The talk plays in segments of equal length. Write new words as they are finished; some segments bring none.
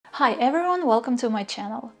Hi everyone, welcome to my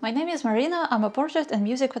channel. My name is Marina, I'm a portrait and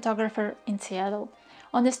music photographer in Seattle.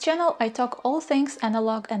 On this channel I talk all things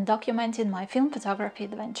analog and documenting my film photography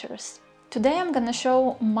adventures. Today I'm gonna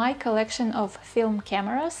show my collection of film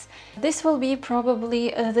cameras. This will be probably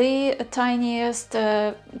the tiniest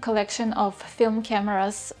collection of film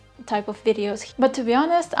cameras type of videos. But to be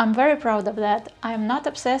honest, I'm very proud of that. I'm not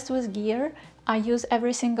obsessed with gear. I use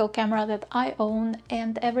every single camera that I own,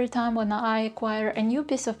 and every time when I acquire a new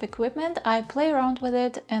piece of equipment, I play around with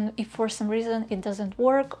it, and if for some reason it doesn't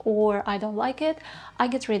work or I don't like it, I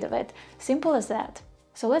get rid of it. Simple as that.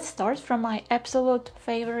 So let's start from my absolute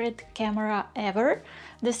favorite camera ever.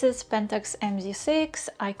 This is Pentax MZ-6.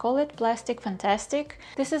 I call it Plastic Fantastic.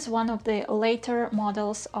 This is one of the later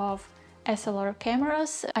models of SLR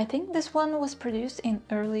cameras. I think this one was produced in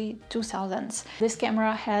early 2000s. This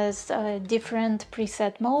camera has different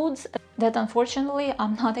preset modes that unfortunately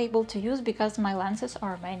I'm not able to use because my lenses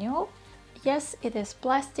are manual. Yes, it is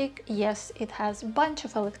plastic. Yes, it has a bunch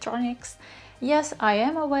of electronics. Yes, I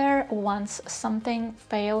am aware once something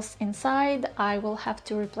fails inside, I will have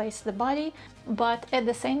to replace the body, but at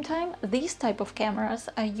the same time, these type of cameras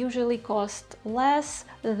usually cost less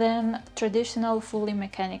than traditional fully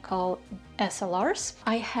mechanical SLRs.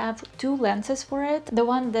 I have two lenses for it. The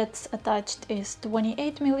one that's attached is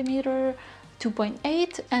 28mm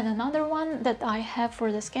 2.8, and another one that I have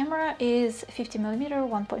for this camera is 50mm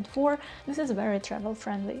 1.4. This is very travel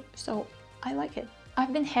friendly, so I like it.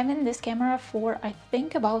 I've been having this camera for I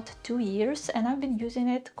think about 2 years, and I've been using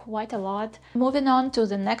it quite a lot. Moving on to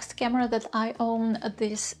the next camera that I own,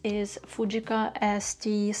 this is Fujica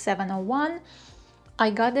ST701. I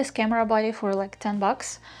got this camera body for like 10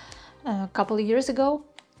 bucks a couple of years ago.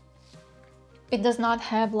 It does not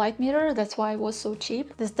have light meter, that's why it was so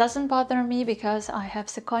cheap. This doesn't bother me because I have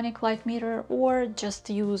Sekonic light meter or just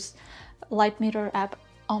use light meter app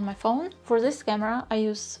on my phone. For this camera I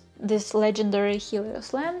use this legendary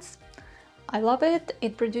Helios lens. I love it.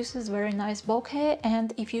 It produces very nice bokeh,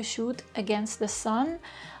 and if you shoot against the sun,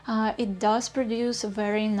 it does produce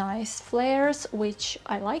very nice flares, which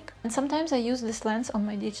I like. And sometimes I use this lens on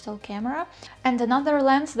my digital camera. And another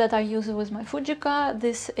lens that I use with my Fujica,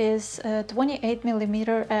 this is a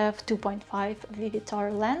 28mm f2.5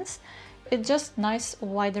 Vivitar lens. It's just nice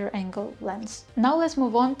wider angle lens. Now let's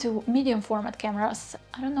move on to medium format cameras.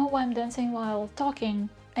 I don't know why I'm dancing while talking.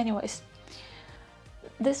 Anyways,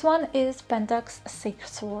 this one is Pentax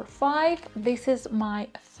 645. This is my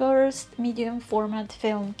first medium format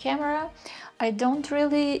film camera. I don't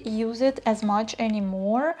really use it as much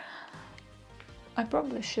anymore. I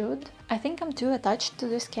probably should. I think I'm too attached to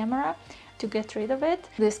this camera to get rid of it.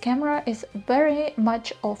 This camera is very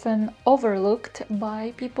much often overlooked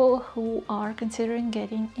by people who are considering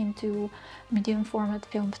getting into medium format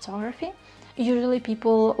film photography. Usually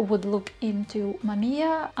people would look into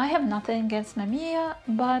Mamiya. I have nothing against Mamiya,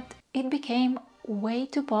 but it became way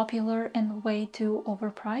too popular and way too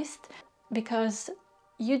overpriced because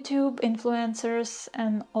YouTube influencers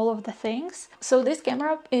and all of the things. So this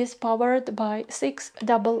camera is powered by 6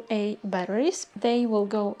 AA batteries. They will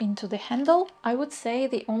go into the handle. I would say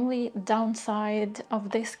the only downside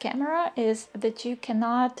of this camera is that you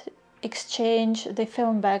cannot exchange the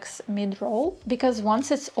film bags mid-roll, because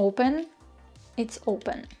once it's open, it's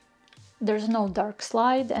open. There's no dark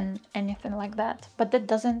slide and anything like that, but that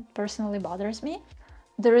doesn't personally bothers me.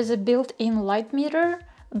 There is a built-in light meter.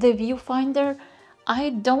 The viewfinder,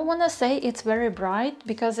 I don't want to say it's very bright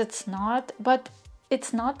because it's not, but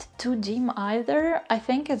it's not too dim either. I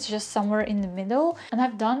think it's just somewhere in the middle, and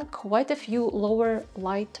I've done quite a few lower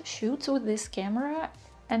light shoots with this camera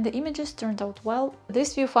and the images turned out well.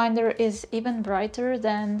 This viewfinder is even brighter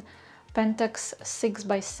than Pentax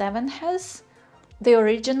 6x7 has. The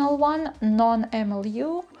original one,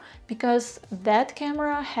 non-MLU, because that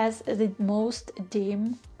camera has the most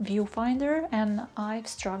dim viewfinder and I've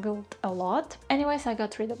struggled a lot. Anyways, I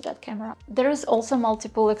got rid of that camera. There is also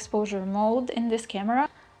multiple exposure mode in this camera,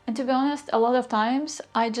 and to be honest, a lot of times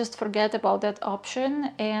I just forget about that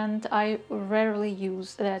option and I rarely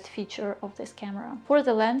use that feature of this camera. For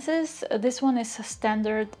the lenses, this one is a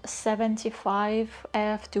standard 75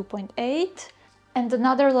 f2.8. And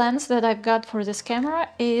another lens that I've got for this camera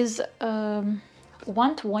is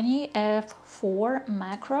 120 f4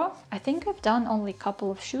 macro. I think I've done only a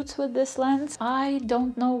couple of shoots with this lens. I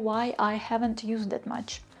don't know why I haven't used it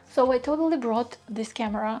much. So I totally brought this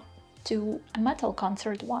camera to a metal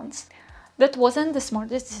concert once. That wasn't the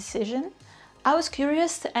smartest decision. I was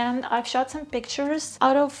curious and I've shot some pictures.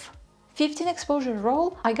 Out of 15 exposure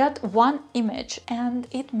roll, I got one image and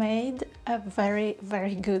it made a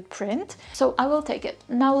very good print, so I will take it.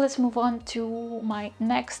 Now let's move on to my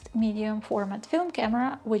next medium format film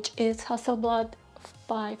camera, which is Hasselblad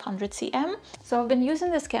 500 cm. So I've been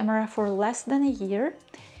using this camera for less than a year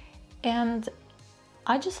and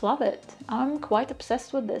I just love it. I'm quite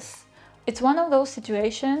obsessed with this. It's one of those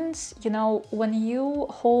situations, you know, when you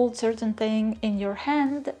hold certain thing in your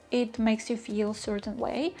hand, it makes you feel certain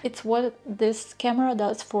way. It's what this camera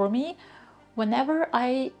does for me. Whenever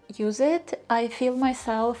I use it, I feel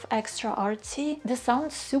myself extra artsy. This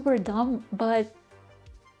sounds super dumb, but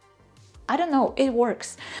I don't know, it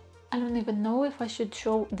works. I don't even know if I should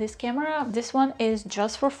show this camera. This one is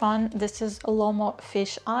just for fun. This is a Lomo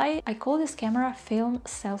Fisheye. I call this camera film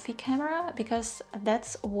selfie camera because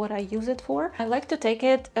that's what I use it for. I like to take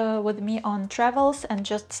it with me on travels and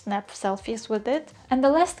just snap selfies with it. And the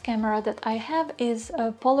last camera that I have is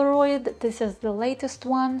a Polaroid. This is the latest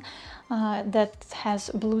one that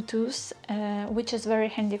has Bluetooth, which is very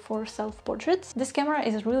handy for self-portraits. This camera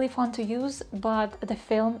is really fun to use, but the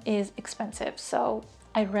film is expensive, so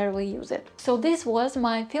I rarely use it. So this was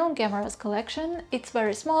my film cameras collection. It's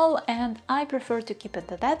very small and I prefer to keep it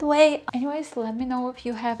that way. Anyways, let me know if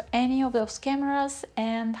you have any of those cameras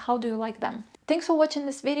and how do you like them. Thanks for watching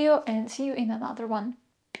this video and see you in another one.